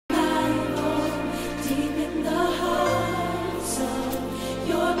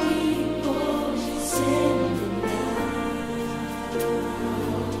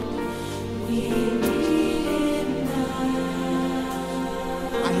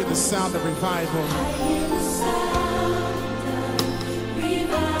the sound of revival. I hear the sound of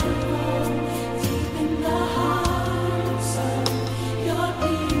revival deep in the hearts of your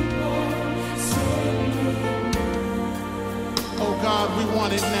people singing now. Oh God, we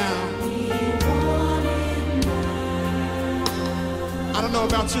want it now. We want it now. I don't know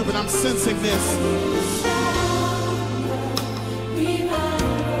about you, but I'm sensing this. The sound of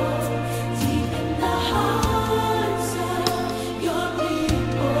revival deep in the hearts of your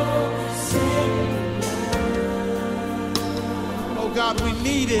people singing now. Oh God, we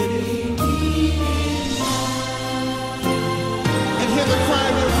need it. And hear the cry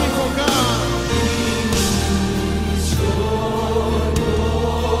of your people, God.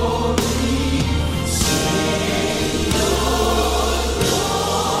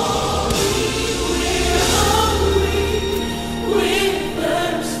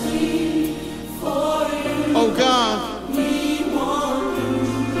 Oh God, We want you.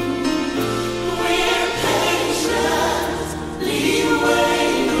 We're patiently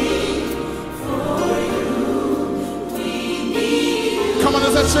waiting for you. We need you. come on,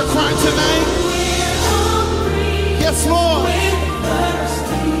 is that your cry tonight? We're hungry. Yes, Lord. We're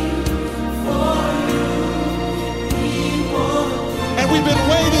thirsty for you. We want you. And we've been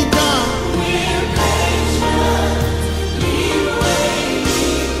waiting, God. We're patiently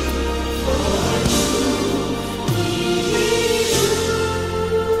waiting for you. We need you.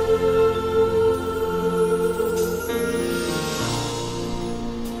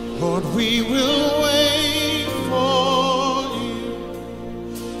 Lord, we will wait for you,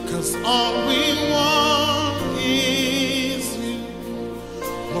 'cause all we want is you.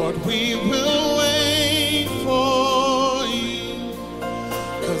 Lord, we will wait for you,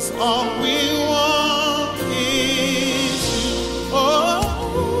 'cause all we want is you. Oh,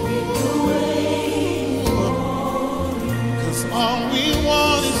 'cause all we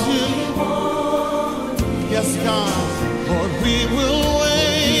want is you. Yes, God. Lord, we will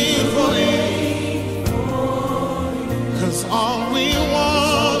wait for you, 'cause all we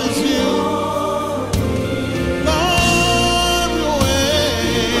want is you. Lord, we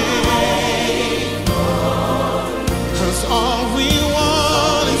wait, 'cause all we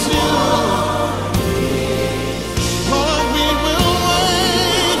want is you. Lord, we will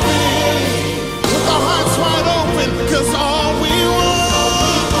wait with our hearts wide open, 'cause all we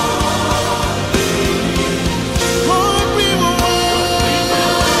want. Lord, we will wait,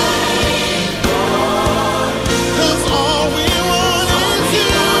 'cause all we want is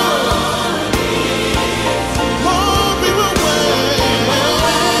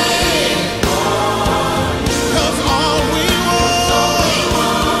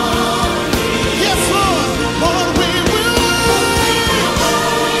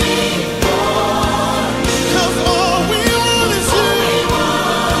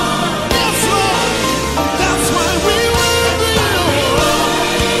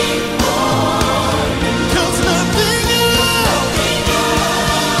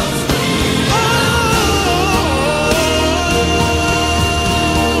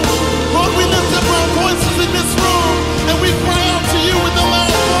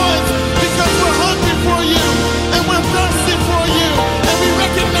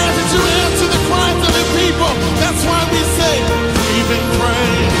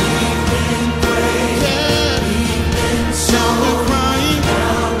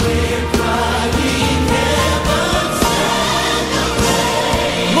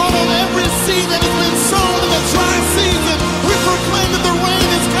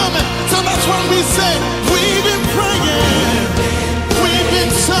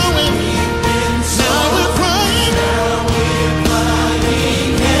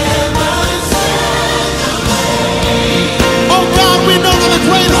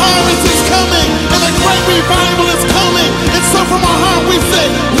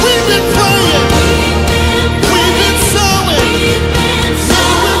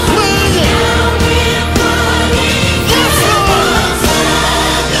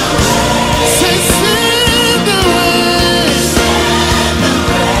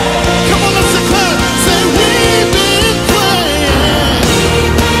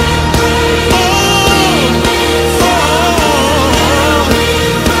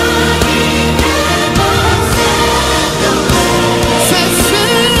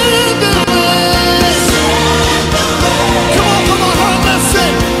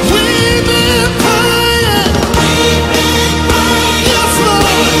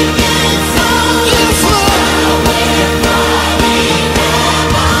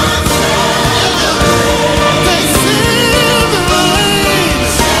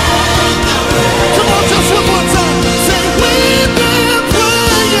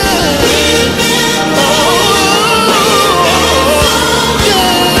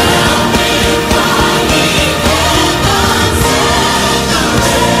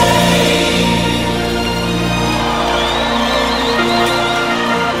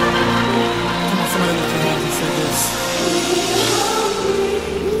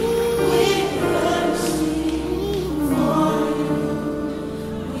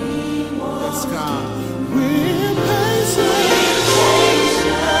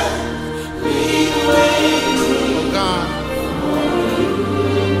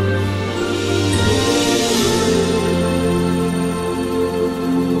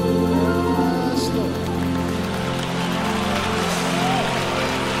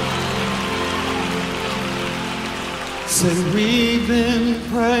Say we've been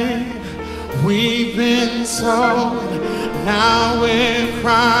praying, we've been sowing, now we're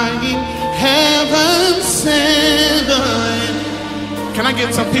crying, heaven send the rain. Can I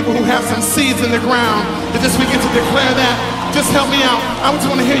get some people who have some seeds in the ground to just begin to declare that? Just help me out. I just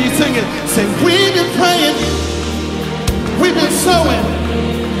want to hear you sing it. Say we've been praying, we've been sowing,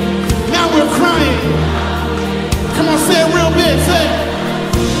 now we're crying. Come on, say it real big, say it.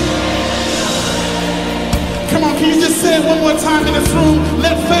 Come on, can you just say it one more time in this room?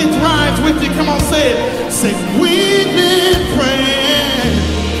 Let faith rise with you. Come on, say it. Say, we've been praying,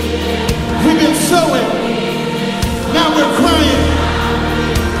 we've been sowing, now we're crying.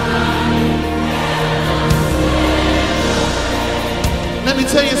 Let me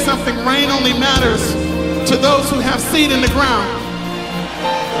tell you something, rain only matters to those who have seed in the ground.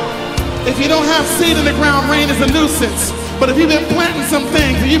 If you don't have seed in the ground, rain is a nuisance. But if you've been planting some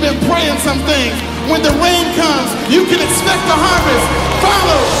things, and you've been praying some things, when the rain comes, you can expect the harvest.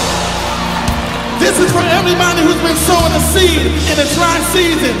 Follow. This is for everybody who's been sowing a seed in a dry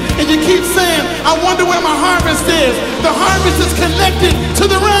season, and you keep saying, I wonder where my harvest is. The harvest is connected to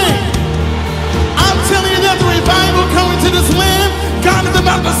the rain. I'm telling you that the revival coming to this land, God is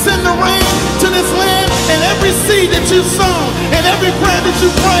about to send the rain to this land, and every seed that you sow and every prayer that you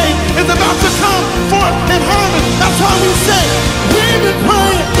pray is about to come forth in harvest. That's why we say, we've been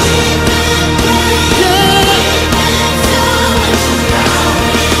praying. Yeah.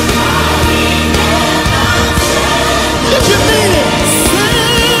 If you mean it,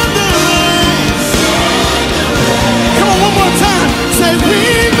 send the rain. Come on, one more time. Say,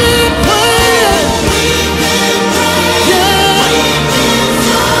 we've been praying. Yeah.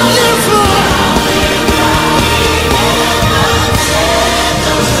 Yes, Lord.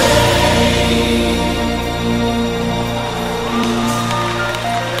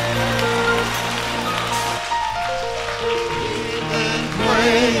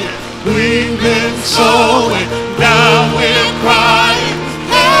 We've been sowing, now we're crying,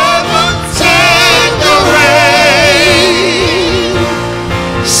 heaven send the rain,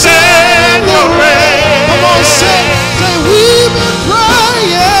 send the rain. Come on, say we've been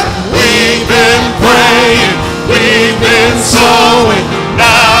praying, we've been praying, we've been sowing,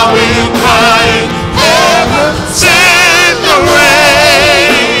 now we're crying, heaven send the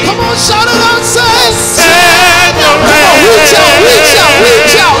rain. Come on, shout it out, say send the rain. Come on, reach out, reach out,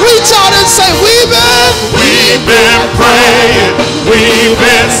 reach out. Reach out and say, we've been praying, we've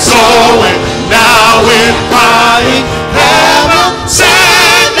been sowing, now we're crying, heaven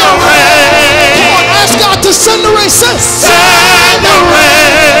send the rain. Come on, ask God to send the rain, send the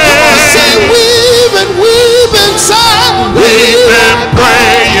rain. Come on, say, we've been saying, we've been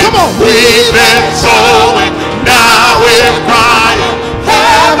praying, come on, we've been sowing, now we're crying,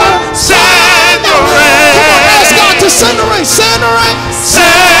 heaven send the rain. Come on, ask God to send the rain, send the rain.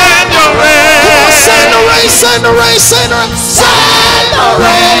 Send the rain, send the rain, send the rain, send the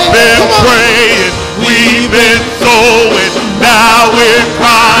rain. We've been praying, we've been sowing, now we're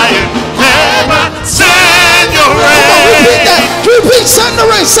crying, heaven send your rain. Come on, repeat that. Repeat, send the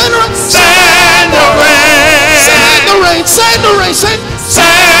rain, send the rain, send the rain, send the rain, send the rain,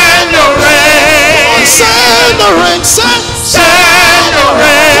 send the rain, send the rain, send the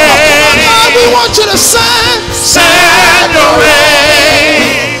rain. Come on, we want you to send the rain.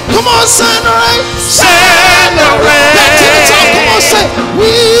 Come on, send the rain. Send the rain. Back to the top. Come on, say,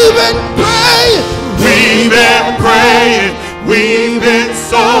 we've been praying. We've been praying. We've been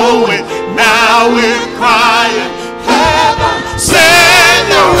sowing. Now we're crying. Heaven, send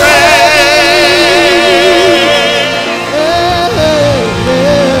the rain.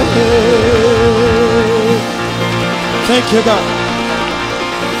 Thank you, God.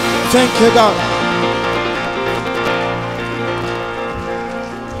 Thank you, God.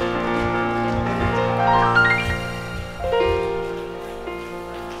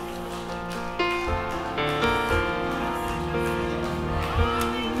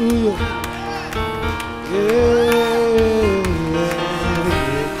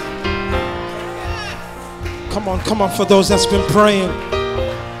 Come on, for those that's been praying.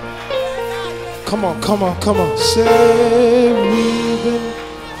 Come on, come on, come on. Say we've been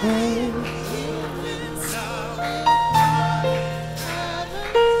praying.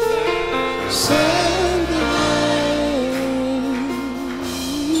 Send the rain.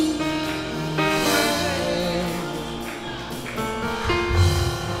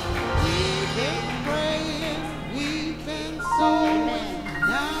 We've been praying, we've been sowing.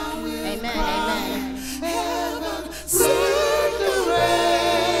 Now we're crying. Heaven send the rain.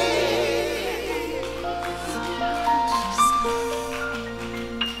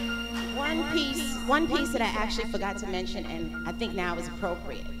 One piece one piece that I actually forgot to mention, and I think now is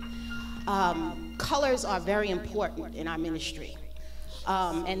appropriate. Colors are very important in our ministry.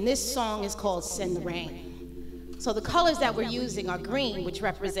 And this song is called Send the Rain. So the colors that we're using are green, which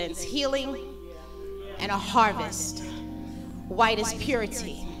represents healing and a harvest. White is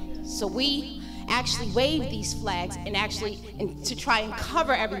purity. So we actually wave these flags and to try and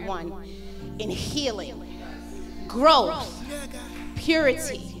cover everyone in healing, growth,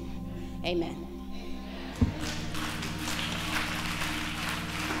 purity. Amen.